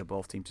win it with the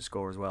both teams to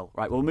score as well.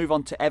 Right, we'll move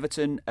on to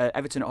Everton.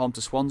 Everton at home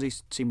to Swansea,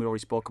 team we already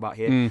spoke about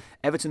here.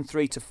 Everton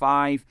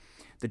 3-5,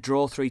 the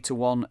draw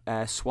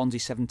 3-1. Swansea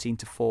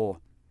 17-4. What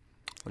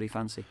do you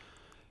fancy?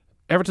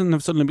 Everton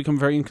have suddenly become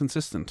very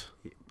inconsistent,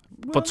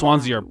 but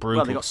Swansea are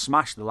brutal. Well, they got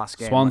smashed the last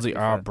game. Swansea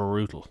are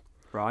brutal.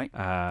 Right.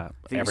 I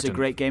think it's a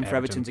great game for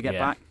Everton to get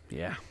back.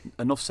 Yeah.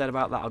 Enough said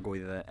about that. I'll go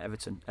with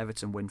Everton.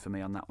 Everton win for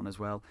me on that one as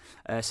well.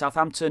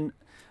 Southampton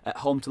at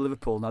home to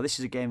Liverpool. Now this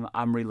is a game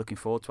I'm really looking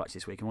forward to actually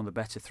this week, and one of the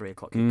better 3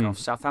 o'clock kickoffs.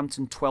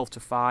 Southampton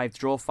 12-5,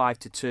 draw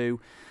 5-2.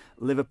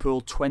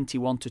 Liverpool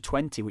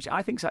 21-20, which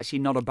I think is actually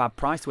not a bad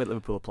price the way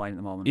Liverpool are playing at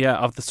the moment. Yeah,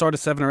 of the sort of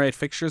 7 or 8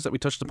 fixtures that we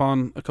touched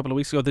upon a couple of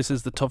weeks ago, this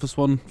is the toughest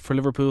one for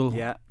Liverpool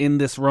in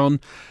this run.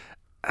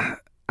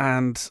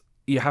 And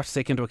you have to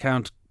take into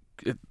account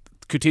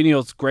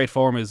Coutinho's great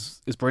form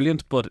is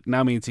brilliant, but it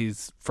now means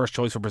he's first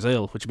choice for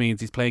Brazil, which means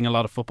he's playing a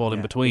lot of football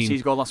in between.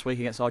 He's goal last week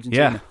against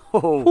Argentina.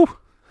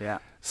 Yeah.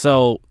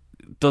 So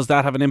does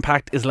that have an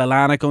impact? Is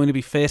Lallana going to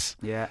be fit?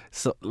 Yeah.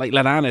 So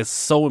Lallana is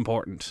so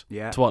important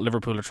to what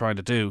Liverpool are trying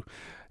to do.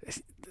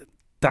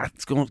 That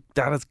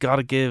has got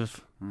to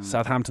give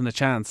Southampton a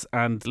chance,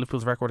 and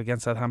Liverpool's record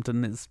against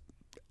Southampton is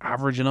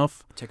average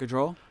enough. Take a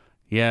draw.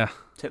 Yeah.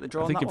 Take the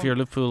draw. I think if you're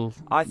Liverpool,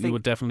 you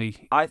would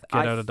definitely get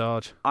out of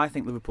Dodge. I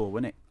think Liverpool will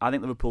win it. I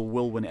think Liverpool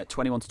will win it at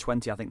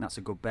 21-20. I think that's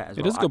a good bet as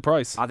well. It is a good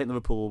price. I think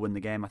Liverpool will win the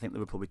game. I think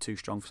Liverpool will be too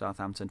strong for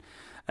Southampton.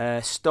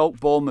 Stoke,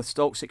 Bournemouth.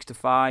 Stoke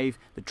 6-5.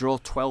 The draw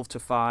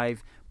 12-5.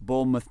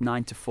 Bournemouth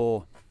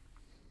 9-4.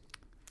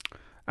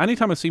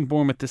 Anytime I've seen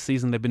Bournemouth this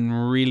season, they've been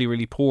really,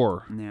 really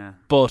poor. Yeah.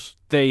 But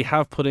they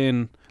have put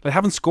in. They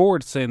haven't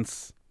scored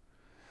since.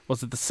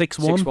 Was it the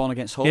 6-1? 6-1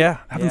 against Hull. Yeah,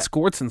 haven't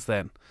scored since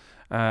then.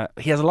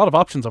 He has a lot of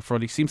options up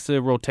front. He seems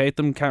to rotate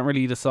them. Can't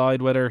really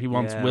decide whether he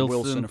wants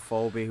Wilson or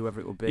Folby, whoever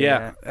it will be.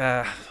 Yeah.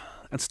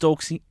 And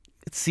Stoke, it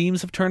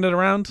seems, have turned it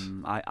around.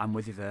 I'm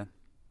with you there.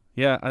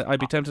 Yeah, I'd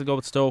be tempted to go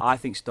with Stoke. I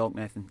think Stoke,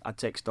 Nathan. I'd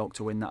take Stoke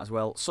to win that as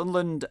well.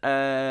 Sunderland.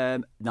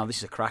 Now this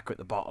is a cracker at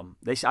the bottom.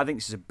 I think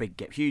this is a big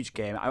game, huge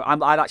game.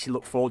 I'd actually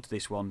look forward to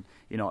this one.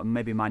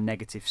 Maybe my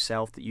negative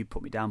self that you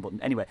put me down. But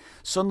anyway,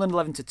 Sunderland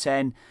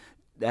 11-10.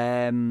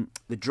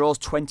 The draw's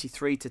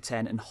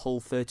 23-10 and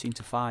Hull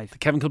 13-5. The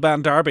Kevin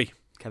Kilbane derby.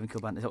 Kevin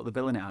Kilbane, is that what they're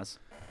billing it as?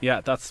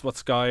 Yeah, that's what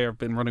Sky have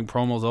been running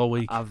promos all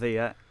week. Have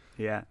they?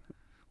 Yeah.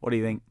 What do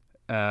you think?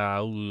 I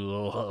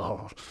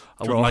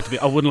wouldn't like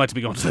to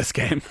be going to this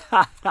game.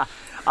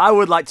 I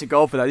would like to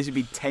go for that. This would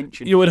be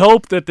tension. You would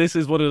hope that this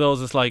is one of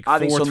those. It's like 4-3.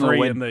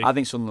 I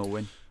think Sunderland will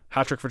win.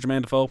 Hat-trick for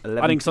Jermaine Defoe.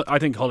 I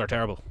think Hull are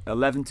terrible.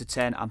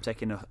 11-10. I'm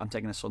taking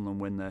a Sunderland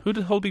win there. Who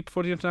did Hull beat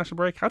before the international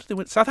break? How did they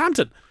win?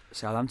 Southampton.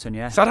 Southampton,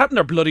 yeah. Southampton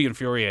are bloody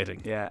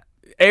infuriating. Yeah.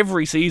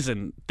 Every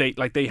season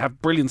they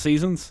have brilliant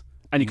seasons,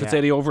 and you could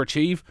say they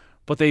overachieve.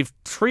 but they've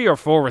 3 or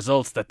 4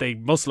 results that they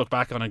must look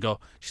back on and go,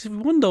 "Geez, if we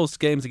won those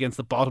games against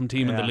the bottom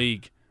team in the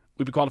league,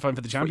 we'd be qualifying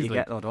for the Champions League."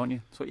 That's what you get, though, don't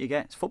you? That's what you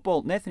get. It's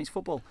football, Nathan. It's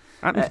football.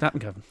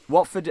 Kevin.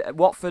 Watford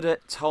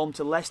at home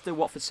to Leicester.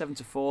 Watford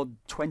 7-4,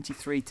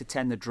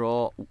 23-10 the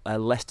draw.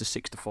 Leicester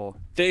 6-4.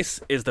 This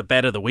is the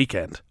bet of the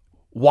weekend.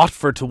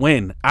 Watford to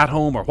win at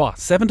home or what?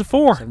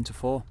 7-4.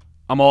 7-4.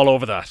 I'm all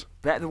over that.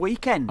 Bet of the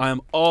weekend. I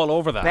am all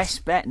over that.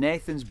 Best bet.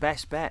 Nathan's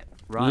best bet.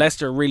 Right.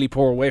 Leicester really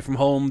poor away from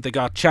home. They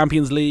got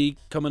Champions League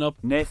coming up.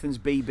 Nathan's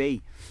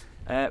BB.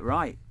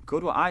 Right.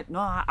 Good one.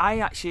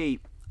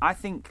 I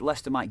think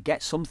Leicester might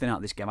get something out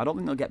of this game. I don't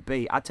think they'll get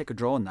beat. I'd take a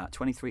draw on that.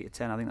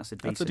 23-10. I think that's a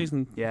decent. That's a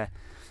decent. Yeah.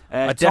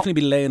 I'd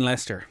definitely be laying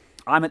Leicester.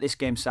 I'm at this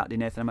game Saturday,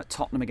 Nathan. I'm at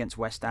Tottenham against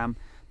West Ham.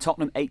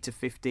 Tottenham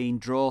 8-15.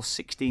 Draw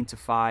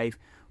 16-5.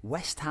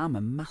 West Ham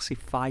a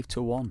massive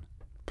 5-1.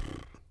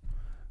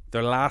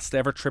 Their last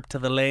ever trip to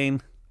the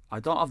lane. I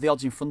don't have the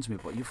odds in front of me,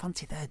 but you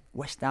fancy there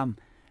West Ham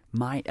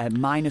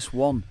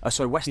 -1.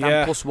 West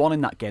Ham +1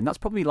 in that game. That's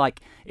probably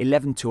like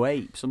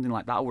 11-8, something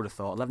like that. I would have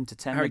thought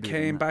 11-10. Harry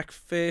Kane back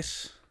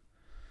fit.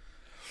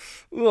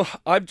 Ugh,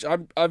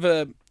 I've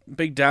a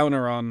big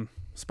downer on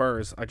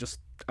Spurs.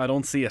 I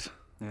don't see it.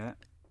 Yeah.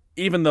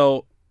 Even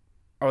though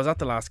I was at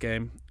the last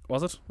game.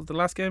 Was the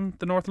last game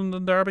the North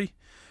London derby,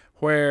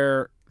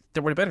 where they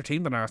were a better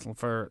team than Arsenal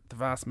for the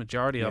vast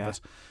majority of it.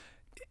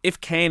 If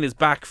Kane is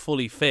back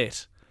fully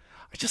fit,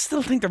 I just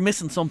still think they're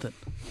missing something.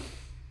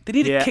 They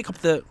need to kick up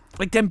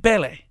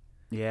Dembele.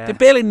 Yeah.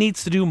 Dembele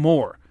needs to do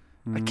more.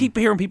 I keep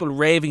hearing people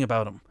raving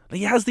about him. Like,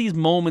 he has these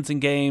moments in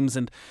games,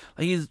 and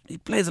he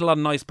plays a lot of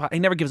nice. He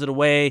never gives it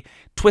away.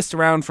 Twists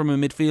around from a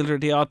midfielder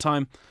at the odd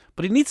time,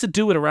 but he needs to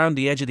do it around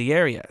the edge of the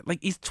area. Like,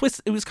 he's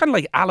twist. It was kind of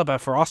like Alaba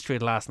for Austria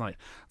last night.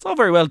 It's all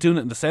very well doing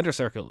it in the centre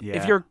circle. Yeah.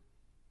 If you're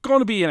going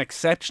to be an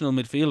exceptional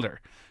midfielder,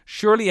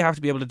 surely you have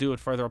to be able to do it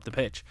further up the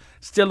pitch.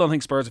 Still don't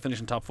think Spurs are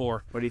finishing top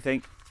 4. What do you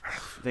think?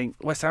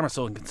 West Ham are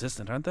so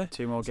inconsistent, aren't they?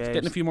 2 more games.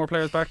 Getting a few more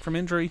players back from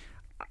injury.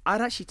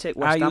 I'd actually take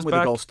West Ham with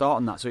a goal start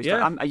on that. So it's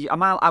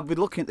I'd be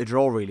looking at the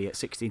draw really at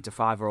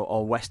 16-5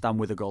 or West Ham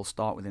with a goal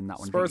start within that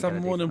one. Spurs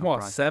haven't won in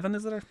what, 7,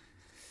 is it?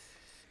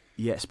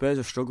 Yeah, Spurs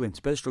are struggling.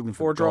 Spurs struggling for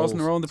 4 draws in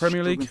a row in the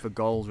Premier League. Struggling for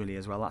goals really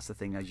as well. That's the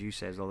thing, as you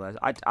say as well.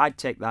 I'd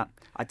take that.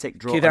 I'd take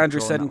draw. Keith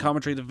Andrews said in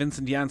commentary that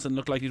Vincent Janssen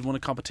looked like he'd won a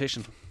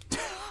competition.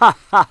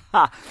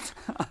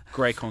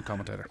 Great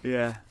commentator.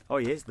 Yeah. Oh,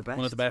 he is the best.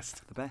 One of the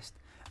best. The best.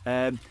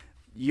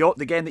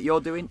 The game that you're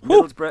doing,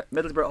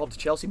 Middlesbrough home to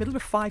Chelsea.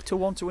 Middlesbrough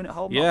 5-1 to win at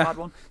home. Not a bad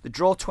one. The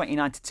draw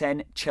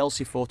 29-10.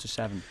 Chelsea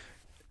 4-7.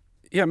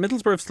 Yeah,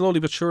 Middlesbrough have slowly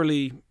but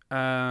surely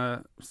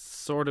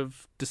sort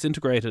of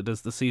disintegrated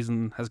as the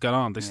season has gone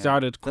on. They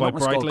started quite brightly.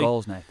 They're not going to score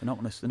goals, Nate. They're not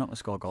going to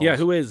score goals. Yeah,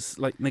 who is?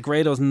 Like,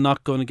 Negredo's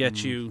not going to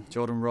get you.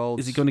 Jordan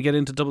Rhodes. Is he going to get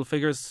into double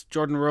figures?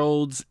 Jordan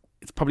Rhodes.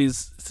 It's probably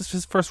is this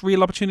his first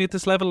real opportunity at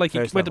this level? Like, he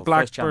went to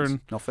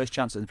Blackburn. First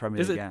chance in the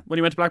Premier League. When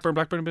he went to Blackburn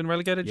had been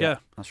relegated. Yeah,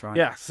 that's right.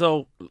 Yeah,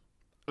 so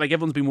like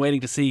everyone's been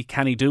waiting to see,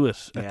 can he do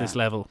it at this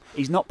level?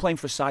 He's not playing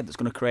for a side that's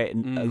going to create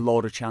a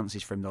load of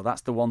chances for him, though.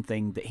 That's the one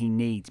thing that he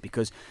needs,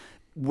 because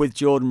with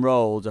Jordan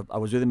Rhodes, I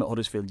was with him at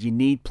Huddersfield, you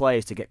need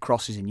players to get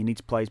crosses in. You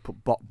need players to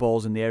put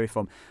balls in the area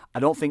for him. I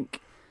don't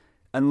think,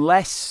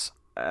 unless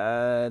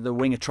the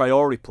winger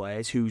Traore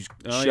plays, who's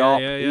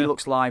sharp, he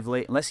looks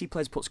lively, unless he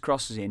puts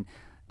crosses in,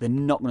 they're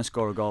not going to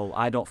score a goal.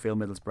 I don't feel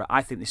Middlesbrough.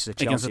 I think this is a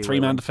Chelsea against a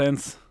 3-man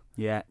defence.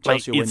 Yeah,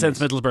 Chelsea you'd sense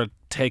Middlesbrough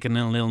taking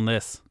 0-0 in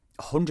this.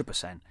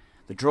 100%.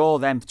 The draw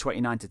them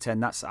 29-10.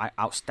 That's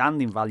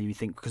outstanding value. You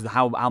think, because of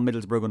how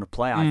Middlesbrough are going to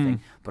play. I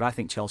think, but I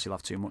think Chelsea will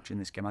have too much in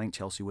this game. I think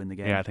Chelsea win the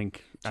game. Yeah, I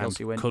think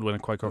Chelsea could win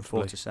it quite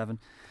comfortably. 4-7.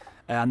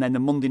 And then the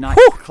Monday night,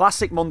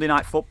 classic Monday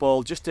night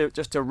football. Just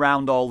to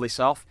round all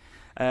this off,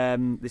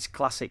 this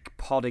classic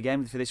pod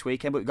again for this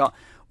weekend. But we've got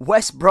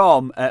West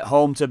Brom at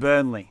home to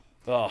Burnley.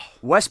 Oh,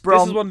 West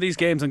Brom. This is one of these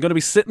games I'm going to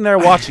be sitting there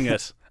watching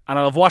it, and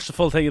I'll have watched the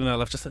full thing, and I'll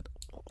have just said,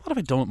 "What have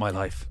I done with my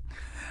life?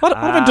 What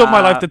have I done with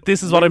my life that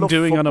this is what I'm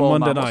doing on a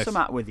Monday night?" What's the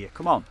matter with you?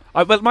 Come on.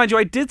 Well, mind you,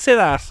 I did say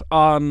that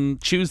on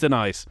Tuesday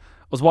night. I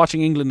was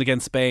watching England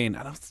against Spain,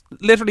 and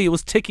it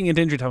was ticking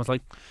into injury time. I was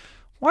like,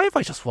 why have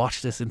I just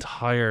watched this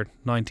entire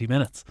 90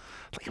 minutes?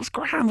 Like, it was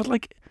grand, but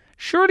like,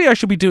 surely I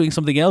should be doing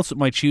something else with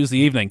my Tuesday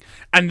evening.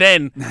 And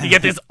then you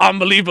get this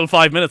unbelievable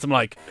 5 minutes. I'm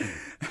like,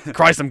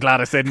 Christ, I'm glad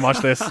I stayed and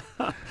watched this.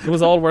 It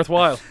was all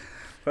worthwhile.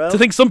 Well, to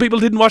think some people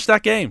didn't watch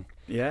that game.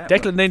 Yeah.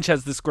 Declan Lynch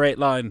has this great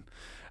line,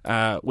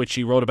 which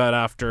he wrote about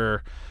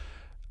after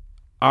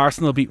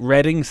Arsenal beat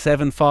Reading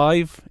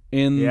 7-5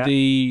 in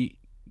the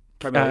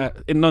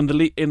in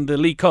the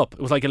League Cup. It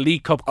was like a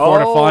League Cup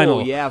quarter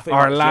final. Yeah,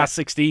 our last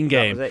 16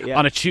 game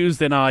on a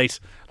Tuesday night.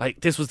 Like,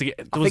 this was the.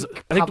 I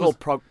think Pavel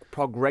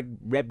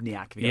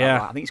Pogrebniak.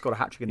 Yeah, I think he scored a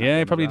hat trick in that. Yeah, game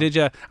he probably as well. did.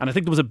 Yeah, and I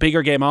think there was a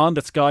bigger game on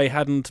that Sky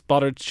hadn't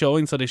bothered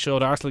showing, so they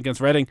showed Arsenal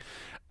against Reading.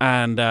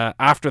 And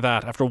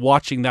after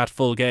watching that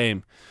full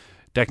game,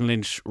 Declan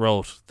Lynch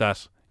wrote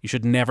that you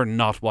should never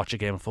not watch a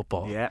game of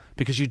football. Yeah.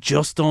 Because you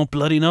just don't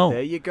bloody know.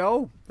 There you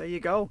go.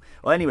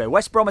 Well, anyway,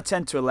 West Brom are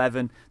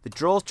 10-11. The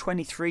draw's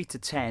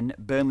 23-10.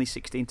 Burnley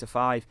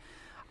 16-5.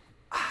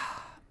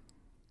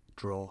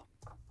 Draw.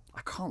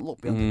 can't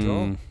look beyond the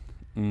draw.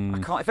 I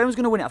can't. If anyone's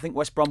going to win it, I think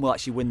West Brom will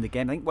actually win the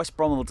game. I think West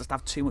Brom will just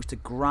have too much to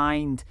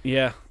grind.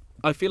 Yeah,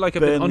 I feel like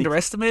I've been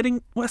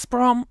underestimating West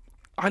Brom.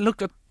 I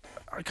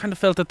kind of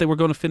felt that they were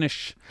going to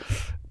finish,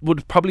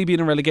 would probably be in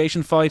a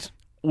relegation fight,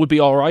 would be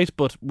all right,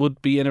 but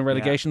would be in a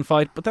relegation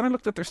fight. But then I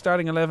looked at their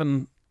starting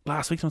 11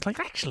 last week and I was like,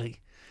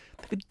 actually,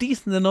 they've a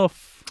decent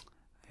enough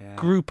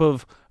group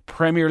of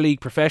Premier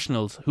League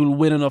professionals who'll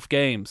win enough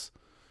games.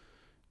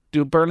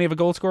 Do Burnley have a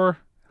goal scorer?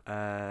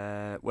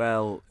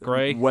 Well,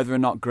 Gray. Whether or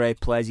not Gray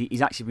plays,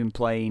 he's actually been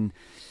playing.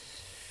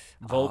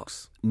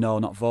 Vokes? No,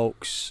 not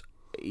Vokes.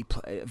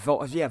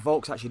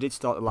 Vokes actually did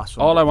start the last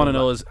one. All I want to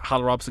know is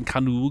Hal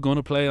Robson-Kanu going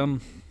to play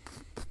on?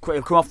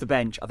 He'll come off the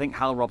bench. I think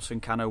Hal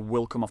Robson-Kanu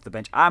will come off the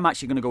bench. I'm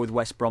actually going to go with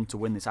West Brom to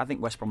win this. I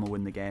think West Brom will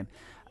win the game.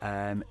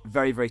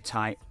 Very, very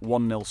tight.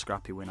 1-0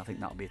 scrappy win. I think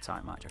that'll be a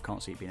tight match. I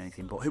can't see it being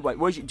anything. But do you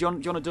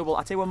want a double?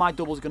 I'll tell you where my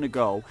double's going to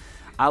go.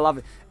 I'll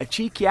have a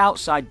cheeky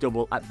outside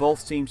double at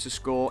both teams to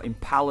score in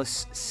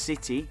Palace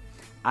City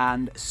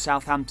and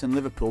Southampton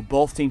Liverpool.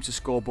 Both teams to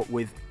score, but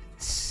with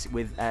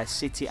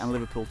City and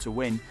Liverpool to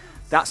win.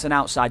 That's an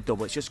outside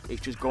double. It's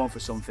just going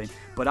for something.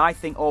 But I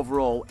think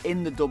overall,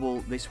 in the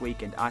double this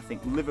weekend, I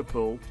think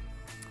Liverpool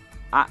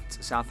at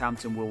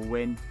Southampton will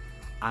win.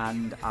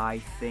 And I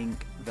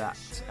think that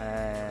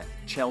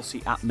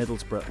Chelsea at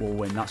Middlesbrough will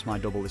win. That's my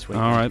double this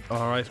weekend.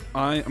 All right.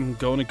 I am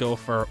going to go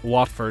for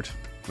Watford,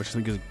 which I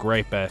think is a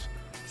great bet.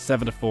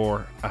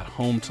 7-4 at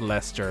home to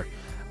Leicester.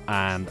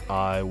 And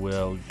I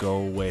will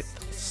go with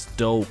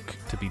Stoke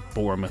to beat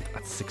Bournemouth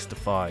at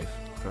 6-5.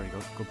 Very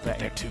good. Good bet.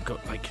 They're too good.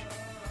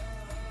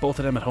 Both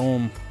of them at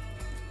home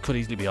could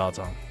easily be odds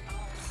on.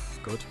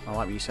 Good. I like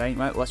what you're saying.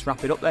 Right, let's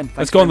wrap it up then.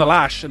 Let's go on the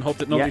lash and hope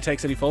that nobody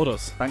takes any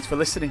photos. Thanks for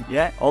listening.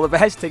 Yeah, all the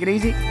best. Take it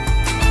easy.